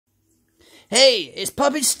Hey, it's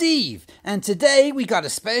Puppet Steve, and today we got a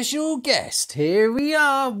special guest. Here we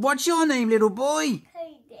are. What's your name, little boy?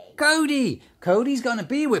 Cody. Cody. Cody's gonna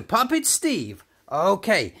be with Puppet Steve.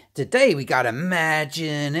 Okay, today we got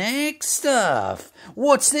Imaginext stuff.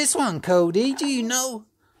 What's this one, Cody? Do you know?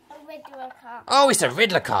 A Riddler car. Oh, it's a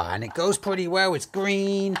Riddler car, and it goes pretty well. It's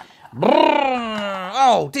green. Brrr.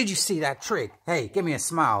 Oh, did you see that trick? Hey, give me a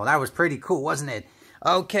smile. That was pretty cool, wasn't it?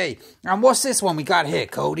 Okay, and what's this one we got here,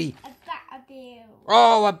 Cody? A Batmobile.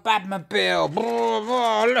 Oh, a Batmobile.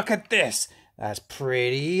 Oh, look at this. That's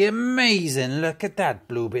pretty amazing. Look at that.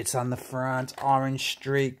 Blue bits on the front, orange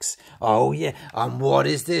streaks. Oh, yeah. And what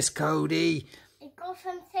is this, Cody?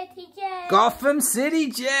 Gotham City Jail. Gotham City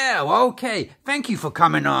Jail. Okay. Thank you for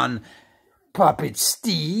coming on Puppet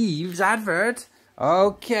Steve's advert.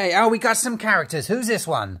 Okay. Oh, we got some characters. Who's this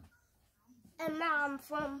one? A man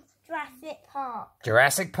from Jurassic Park.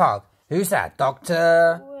 Jurassic Park. Who's that?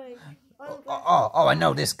 Dr. Wood. Oh, I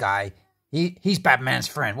know this guy. He's Batman's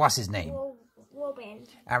friend. What's his name? Robin.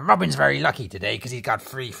 And Robin's very lucky today because he's got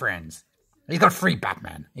 3 friends. He's got 3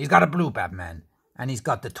 Batman. He's got a blue Batman. And he's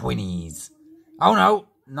got the twinnies. Oh, no.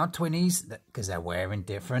 Not twinnies. Because they're wearing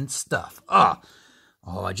different stuff. Oh,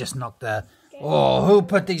 I just knocked the... Oh, who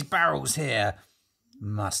put these barrels here?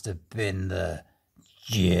 Must have been the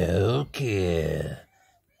Joker.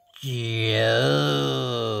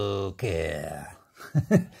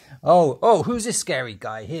 Oh, who's this scary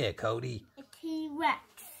guy here, Cody? A T-Rex.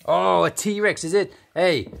 Oh, a T-Rex, is it?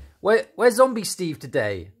 Hey, where's Zombie Steve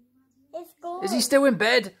today? It's good. Is he still in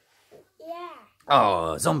bed? Yeah.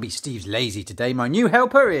 Oh, Zombie Steve's lazy today. My new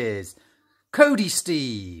helper is Cody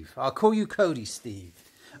Steve. I'll call you Cody Steve.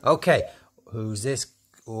 Okay, who's this?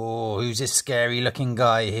 Oh, who's this scary-looking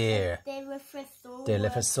guy here?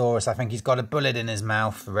 Dilophosaurus. I think he's got a bullet in his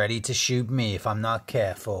mouth, ready to shoot me if I'm not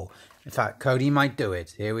careful. In fact, Cody might do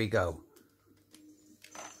it. Here we go.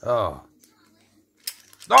 Oh,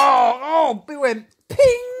 it went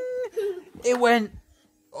ping! It went...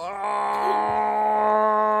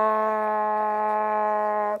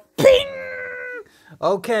 Ping!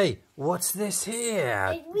 Okay, what's this here?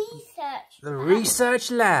 A research. The research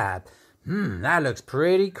lab. That looks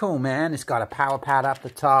pretty cool, man. It's got a power pad up the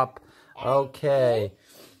top. Okay.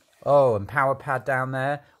 Oh, and power pad down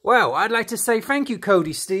there. Well, I'd like to say thank you,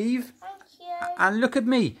 Cody Steve. Thank you. And look at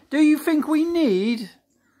me. Do you think we need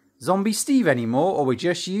Zombie Steve anymore, or we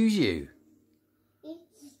just use you?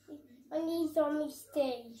 I need Zombie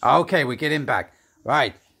Steve. Okay, we get him back.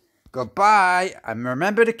 Right. Goodbye. And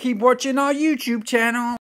remember to keep watching our YouTube channel.